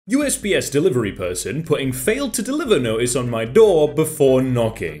USPS delivery person putting failed to deliver notice on my door before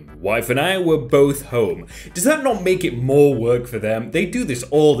knocking. Wife and I were both home. Does that not make it more work for them? They do this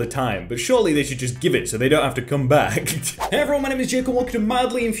all the time, but surely they should just give it so they don't have to come back. Hey everyone, my name is Jake and welcome to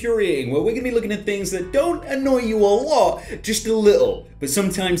Mildly Infuriating, where we're gonna be looking at things that don't annoy you a lot, just a little. But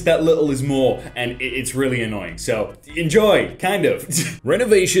sometimes that little is more, and it's really annoying. So enjoy, kind of.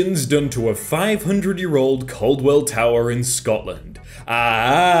 Renovations done to a 500-year-old Caldwell Tower in Scotland.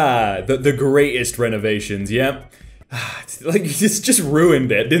 The greatest renovations, yep. Like, it's just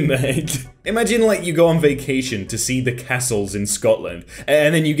ruined it, didn't they? Imagine, like, you go on vacation to see the castles in Scotland,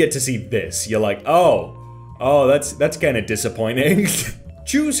 and then you get to see this. You're like, oh, that's kind of disappointing.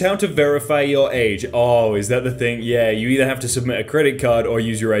 Choose how to verify your age. Oh, is that the thing? Yeah, you either have to submit a credit card or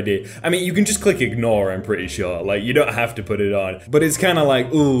use your ID. I mean, you can just click ignore, I'm pretty sure. Like, you don't have to put it on. But it's kind of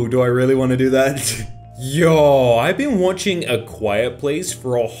like, ooh, do I really want to do that? Yo, I've been watching A Quiet Place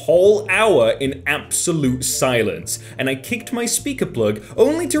for a whole hour in absolute silence, and I kicked my speaker plug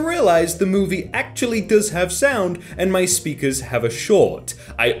only to realize the movie actually does have sound and my speakers have a short.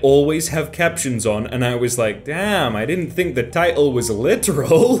 I always have captions on, and I was like, damn, I didn't think the title was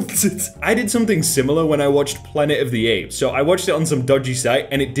literal. I did something similar when I watched Planet of the Apes. So I watched it on some dodgy site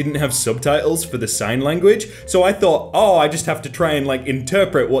and it didn't have subtitles for the sign language. So I thought, oh, I just have to try and like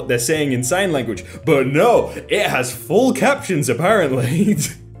interpret what they're saying in sign language. But no, it has full captions apparently.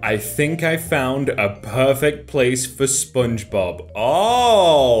 I think I found a perfect place for SpongeBob.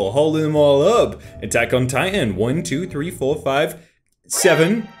 Oh, holding them all up. Attack on Titan. 1, 2, 3, 4, 5,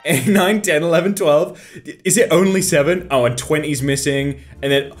 7, 8, 9, 10, 11, 12. Is it only 7? Oh, and 20's missing.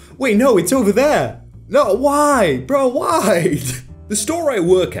 And then, wait, no, it's over there. No, why? Bro, why? The store I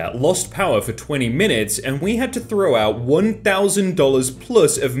work at lost power for 20 minutes and we had to throw out $1,000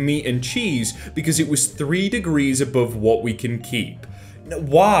 plus of meat and cheese because it was 3 degrees above what we can keep.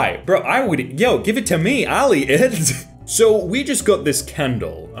 Why? Bro, yo, give it to me, I'll eat it. So we just got this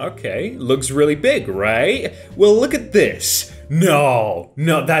candle. Okay, looks really big, right? Well, look at this. No,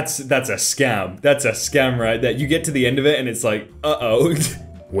 that's a scam. That's a scam right there. You get to the end of it and it's like, uh-oh.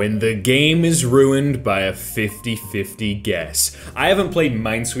 When the game is ruined by a 50-50 guess. I haven't played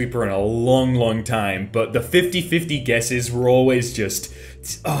Minesweeper in a long time, but the 50-50 guesses were always just,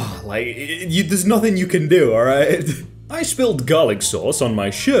 there's nothing you can do, alright? I spilled garlic sauce on my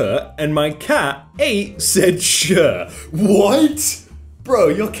shirt, and my cat ate said shirt. What? Bro,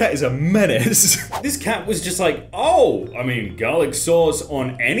 your cat is a menace. This cat was just like, oh, I mean, garlic sauce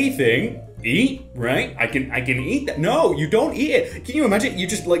on anything. Eat, right? I can eat that. No, you don't eat it. Can you imagine? You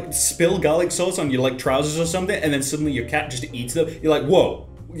just like spill garlic sauce on your like trousers or something, and then suddenly your cat just eats them. You're like, whoa,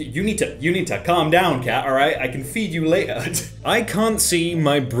 you need to calm down, cat. All right, I can feed you later. I can't see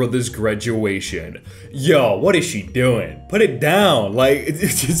my brother's graduation. Yo, what is she doing? Put it down. Like,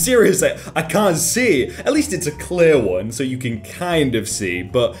 seriously, I can't see. At least it's a clear one, so you can kind of see.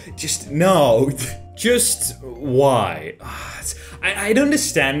 But just no. Just why? I'd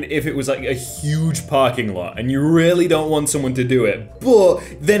understand if it was like a huge parking lot and you really don't want someone to do it, but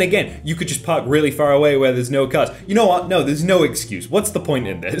then again, you could just park really far away where there's no cars. You know what? No, there's no excuse. What's the point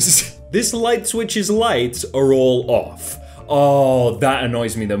in this? This light switch's lights are all off. Oh, that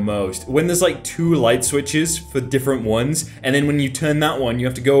annoys me the most. When there's like 2 light switches for different ones, and then when you turn that one, you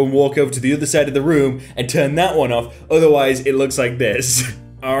have to go and walk over to the other side of the room and turn that one off. Otherwise, it looks like this.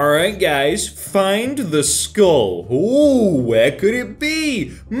 Alright guys, find the skull. Ooh, where could it be?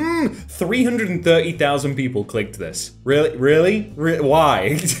 330,000 people clicked this. Really?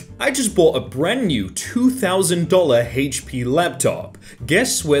 Why? I just bought a brand new $2,000 HP laptop.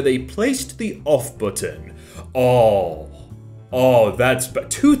 Guess where they placed the off button? Oh, that's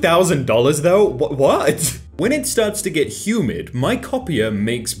 $2,000 though? What? When it starts to get humid, my copier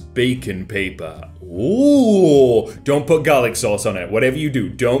makes bacon paper. Ooh, don't put garlic sauce on it. Whatever you do,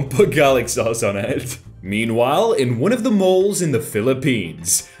 don't put garlic sauce on it. Meanwhile, in one of the malls in the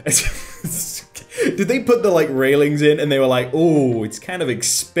Philippines. Did they put the like railings in and they were like, oh, it's kind of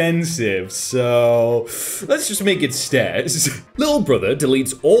expensive, so let's just make it stairs. Little brother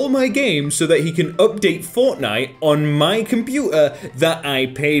deletes all my games so that he can update Fortnite on my computer that I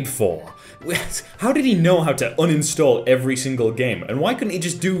paid for. How did he know how to uninstall every single game? And why couldn't he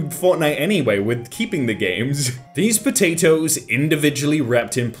just do Fortnite anyway with keeping the games? These potatoes individually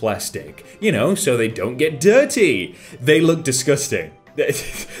wrapped in plastic, you know, so they don't get dirty. They look disgusting.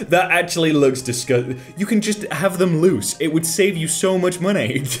 That actually looks disgusting. You can just have them loose. It would save you so much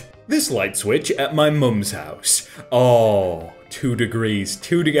money. This light switch at my mum's house. Oh, 2 degrees,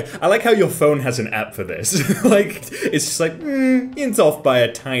 2 degrees. I like how your phone has an app for this. Like, it's just like, it's off by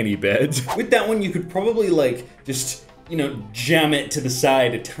a tiny bit. With that one, you could probably like, just you know, jam it to the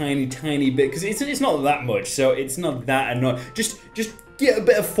side a tiny bit, because it's not that much, so it's not that annoying. Just get a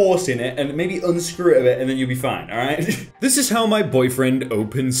bit of force in it and maybe unscrew it a bit and then you'll be fine, alright? This is how my boyfriend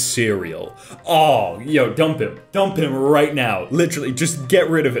opens cereal. Oh, yo, dump him right now. Literally, just get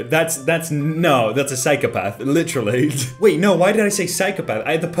rid of it. That's a psychopath, literally. Wait, no, why did I say psychopath?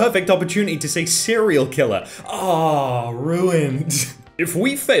 I had the perfect opportunity to say serial killer. Oh, ruined. If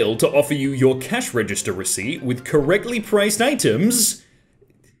we fail to offer you your cash register receipt with correctly priced items,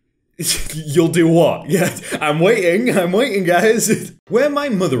 you'll do what? Yeah, I'm waiting, guys. Where my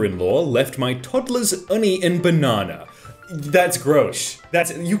mother-in-law left my toddler's uneaten banana. That's gross.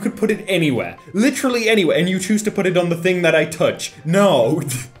 You could put it anywhere. Literally anywhere, and you choose to put it on the thing that I touch. No.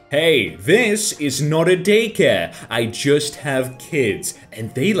 Hey, this is not a daycare. I just have kids,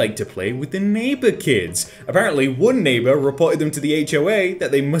 and they like to play with the neighbor kids. Apparently, one neighbor reported them to the HOA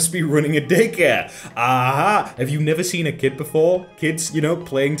that they must be running a daycare. Aha! Have you never seen a kid before? Kids, you know,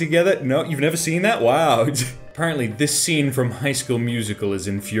 playing together? No, you've never seen that? Wow. Apparently, this scene from High School Musical is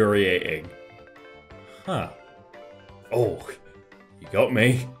infuriating. Huh. Oh, you got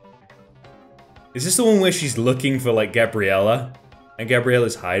me. Is this the one where she's looking for, like, Gabriella? And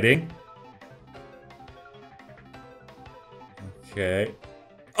Gabriella's hiding? Okay.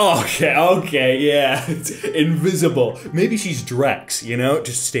 Okay, yeah. It's invisible. Maybe she's Drax, you know?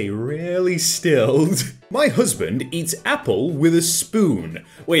 Just stay really still. My husband eats apple with a spoon.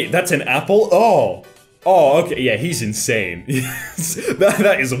 Wait, that's an apple? Oh, okay, yeah, he's insane.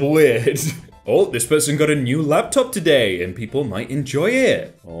 that is weird. Oh, this person got a new laptop today, and people might enjoy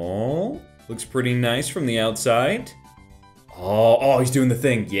it. Oh, looks pretty nice from the outside. Oh, he's doing the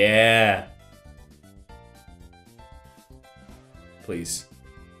thing. Yeah. Please.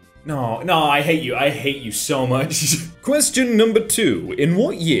 No, I hate you. I hate you so much. Question number 2. In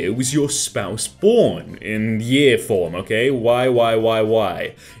what year was your spouse born? In year form, okay? Why?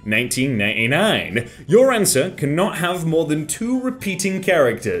 1999. Your answer cannot have more than 2 repeating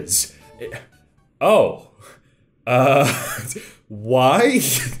characters. Why?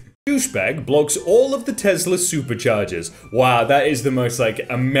 Douchebag blocks all of the Tesla superchargers. Wow, that is the most, like,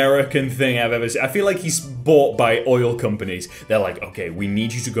 American thing I've ever seen. I feel like he's bought by oil companies. They're like, okay, we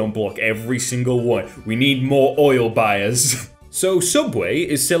need you to go and block every single one. We need more oil buyers. So Subway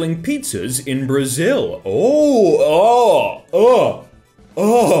is selling pizzas in Brazil.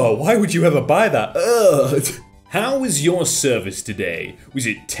 Why would you ever buy that? Ugh. How was your service today? Was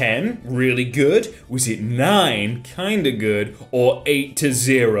it 10? Really good? Was it 9? Kinda good? Or 8 to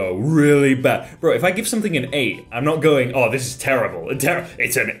 0? Really bad? Bro, if I give something an 8, I'm not going, oh, this is terrible. It's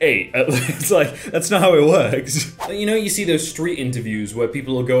an 8. It's like, that's not how it works. You know, you see those street interviews where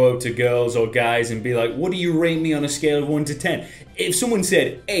people will go up to girls or guys and be like, what do you rate me on a scale of 1 to 10? If someone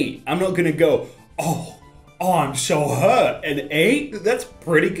said 8, I'm not gonna go, oh, I'm so hurt. An 8? That's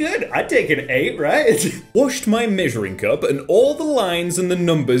pretty good. I'd take an 8, right? Washed my measuring cup and all the lines and the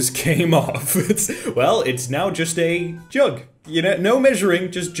numbers came off. It's now just a jug. You know, no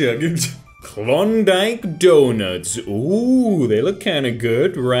measuring, just jug. Klondike donuts. Ooh, they look kind of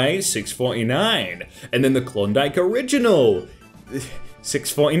good, right? $6.49. And then the Klondike original.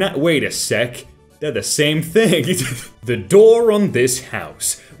 $6.49. Wait a sec. They're the same thing. The door on this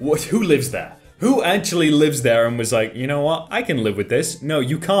house. Who lives there? Who actually lives there and was like, you know what, I can live with this. No,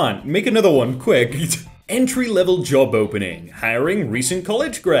 you can't. Make another one, quick. Entry-level job opening. Hiring recent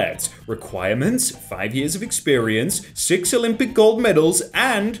college grads. Requirements, 5 years of experience, 6 Olympic gold medals,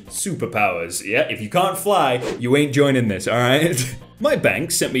 and superpowers. Yeah, if you can't fly, you ain't joining this, alright? My bank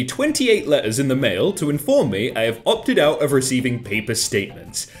sent me 28 letters in the mail to inform me I have opted out of receiving paper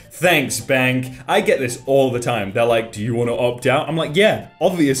statements. Thanks, bank. I get this all the time. They're like, do you want to opt out? I'm like, yeah,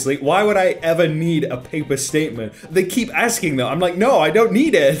 obviously. Why would I ever need a paper statement? They keep asking though. I'm like, no, I don't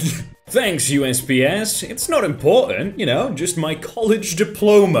need it. Thanks, USPS. It's not important, you know, just my college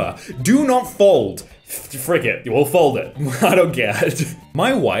diploma. Do not fold. Frick it, we'll fold it. I don't care.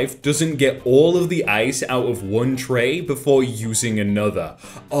 My wife doesn't get all of the ice out of one tray before using another.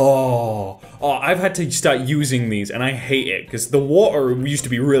 I've had to start using these and I hate it because the water used to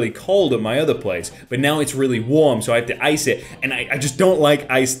be really cold at my other place, but now it's really warm, so I have to ice it, and I just don't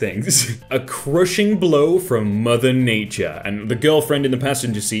like ice things. A crushing blow from Mother Nature, and the girlfriend in the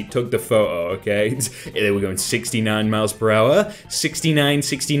passenger seat took the photo, okay? They were going 69 miles per hour,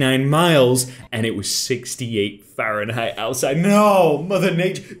 69 miles, and it was 68 Fahrenheit outside. No, Mother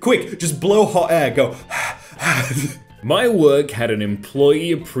Nature. Quick, just blow hot air, go. My work had an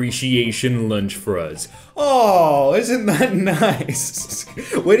employee appreciation lunch for us. Oh, isn't that nice?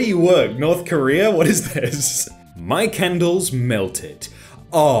 Where do you work? North Korea? What is this? My candles melted.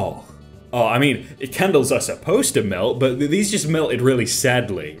 Oh, Oh, I mean, candles are supposed to melt, but these just melted really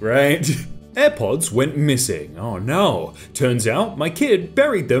sadly, right? AirPods went missing. Oh no. Turns out my kid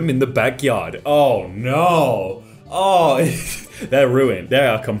buried them in the backyard. Oh no. Oh, they're ruined. They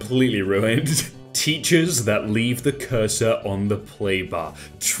are completely ruined. Teachers that leave the cursor on the play bar.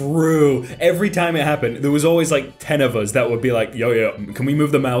 True. Every time it happened, there was always like 10 of us that would be like, yo, can we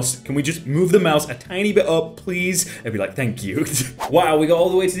move the mouse? Can we just move the mouse a tiny bit up, please? I'd be like, thank you. Wow, we got all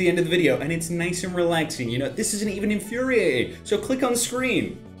the way to the end of the video and it's nice and relaxing. You know, this isn't even infuriating. So click on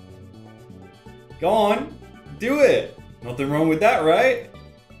screen. Go on, do it. Nothing wrong with that, right?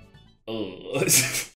 Ugh.